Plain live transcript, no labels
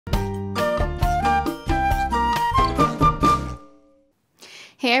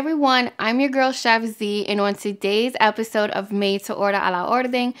Hey everyone, I'm your girl Chef Z, and on today's episode of Made to Order a la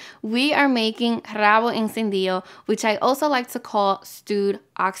Orden, we are making Rabo Encendido, which I also like to call stewed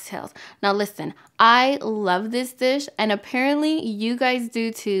oxtails. Now listen, I love this dish, and apparently you guys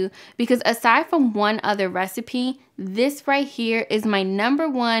do too, because aside from one other recipe, this right here is my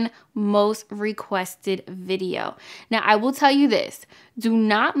 #1 most requested video. Now I will tell you this, do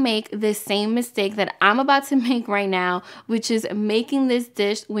not make the same mistake that I'm about to make right now, which is making this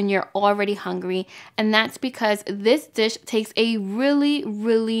dish when you're already hungry. And that's because this dish takes a really,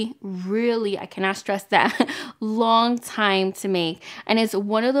 I cannot stress that, long time to make. And it's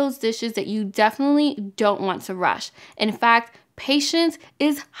one of those dishes that you definitely don't want to rush. In fact, patience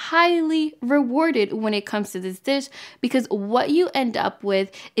is highly rewarded when it comes to this dish, because what you end up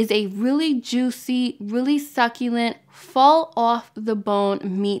with is a really juicy, really succulent, fall off the bone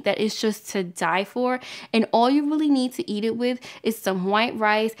meat that is just to die for. And all you really need to eat it with is some white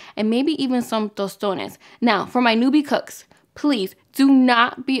rice and maybe even some tostones. Now, for my newbie cooks, please do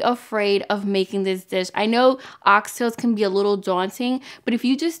not be afraid of making this dish. I know oxtails can be a little daunting, but if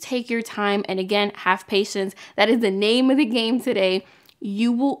you just take your time and again, have patience, that is the name of the game today,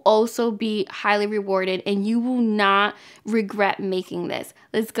 you will also be highly rewarded and you will not regret making this.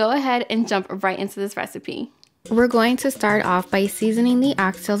 Let's go ahead and jump right into this recipe. We're going to start off by seasoning the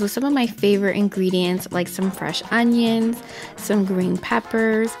oxtails with some of my favorite ingredients, like some fresh onions, some green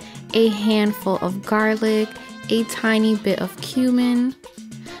peppers, a handful of garlic, a tiny bit of cumin,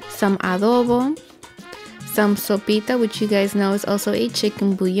 some adobo, some sopita, which you guys know is also a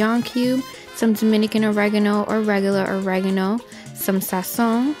chicken bouillon cube, some Dominican oregano or regular oregano, some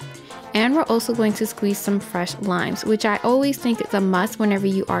sazón, and we're also going to squeeze some fresh limes, which I always think is a must whenever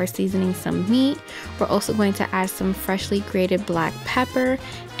you are seasoning some meat. We're also going to add some freshly grated black pepper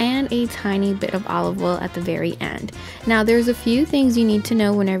and a tiny bit of olive oil at the very end. Now there's a few things you need to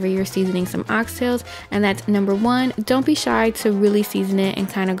know whenever you're seasoning some oxtails, and that's #1, don't be shy to really season it and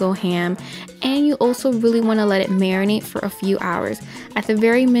kind of go ham, and you also really want to let it marinate for a few hours. At the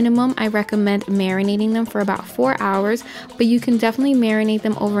very minimum, I recommend marinating them for about 4 hours, but you can definitely marinate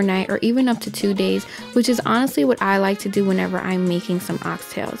them overnight or even up to 2 days, which is honestly what I like to do whenever I'm making some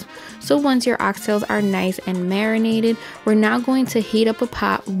oxtails. So once your oxtails are nice and marinated, we're now going to heat up a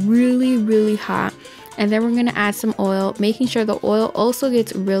pot really hot, and then we're going to add some oil, making sure the oil also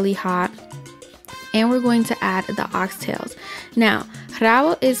gets really hot, and we're going to add the oxtails. Now,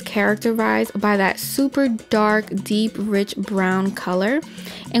 Rabo is characterized by that super dark, deep, rich brown color,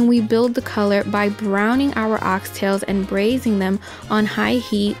 and we build the color by browning our oxtails and braising them on high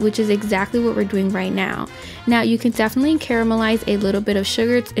heat, which is exactly what we're doing right now. Now, you can definitely caramelize a little bit of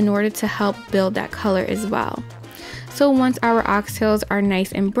sugar in order to help build that color as well. So once our oxtails are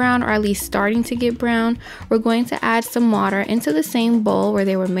nice and brown, or at least starting to get brown, we're going to add some water into the same bowl where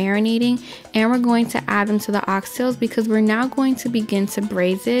they were marinating, and we're going to add them to the oxtails because we're now going to begin to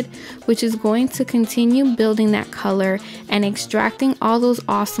braise it, which is going to continue building that color and extracting all those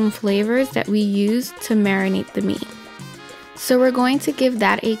awesome flavors that we use to marinate the meat. So we're going to give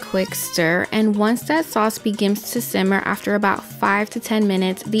that a quick stir, and once that sauce begins to simmer after about 5 to 10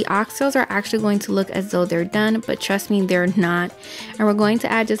 minutes, the oxtails are actually going to look as though they're done, but trust me, they're not. And we're going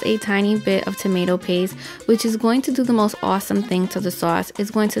to add just a tiny bit of tomato paste, which is going to do the most awesome thing to the sauce. It's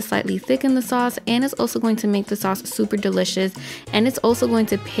going to slightly thicken the sauce, and it's also going to make the sauce super delicious, and it's also going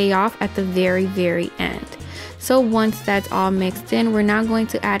to pay off at the very end. So once that's all mixed in, we're now going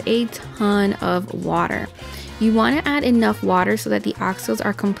to add a ton of water. You want to add enough water so that the oxtails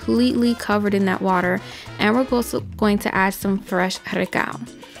are completely covered in that water, and we're also going to add some fresh recao.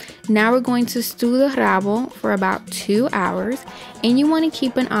 Now we're going to stew the rabo for about 2 hours, and you want to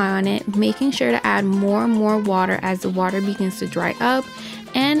keep an eye on it, making sure to add more and more water as the water begins to dry up,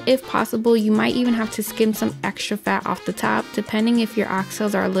 and if possible, you might even have to skim some extra fat off the top, depending if your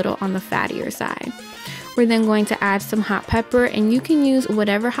oxtails are a little on the fattier side. We're then going to add some hot pepper, and you can use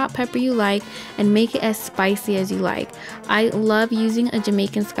whatever hot pepper you like and make it as spicy as you like. I love using a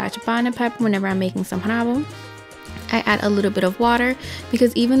Jamaican Scotch bonnet pepper whenever I'm making some rabo. I add a little bit of water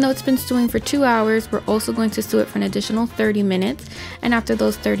because even though it's been stewing for 2 hours, we're also going to stew it for an additional 30 minutes. And after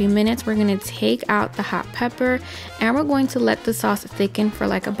those 30 minutes, we're going to take out the hot pepper, and we're going to let the sauce thicken for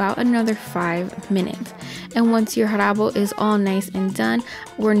like about another 5 minutes. And once your rabo is all nice and done,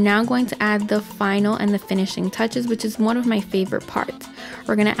 we're now going to add the final and the finishing touches, which is one of my favorite parts.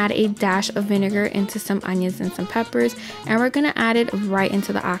 We're going to add a dash of vinegar into some onions and some peppers, and we're going to add it right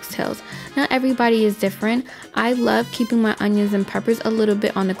into the oxtails. Now everybody is different. I love keeping my onions and peppers a little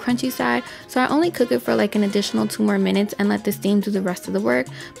bit on the crunchy side, so I only cook it for like an additional 2 more minutes and let the steam do the rest of the work,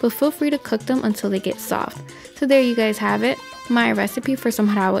 but feel free to cook them until they get soft. So there you guys have it, my recipe for some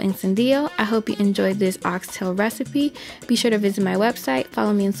Rabo Encendido. I hope you enjoyed this oxtail recipe. Be sure to visit my website,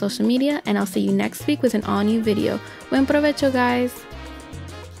 follow me on social media, and I'll see you next week with an all new video. Buen provecho, guys!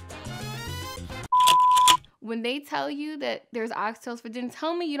 When they tell you that there's oxtails for dinner,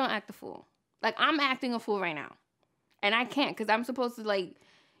 tell me you don't act a fool. Like, I'm acting a fool right now. And I can't, because I'm supposed to, like,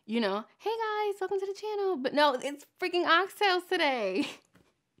 you know, hey guys, welcome to the channel. But no, it's freaking oxtails today.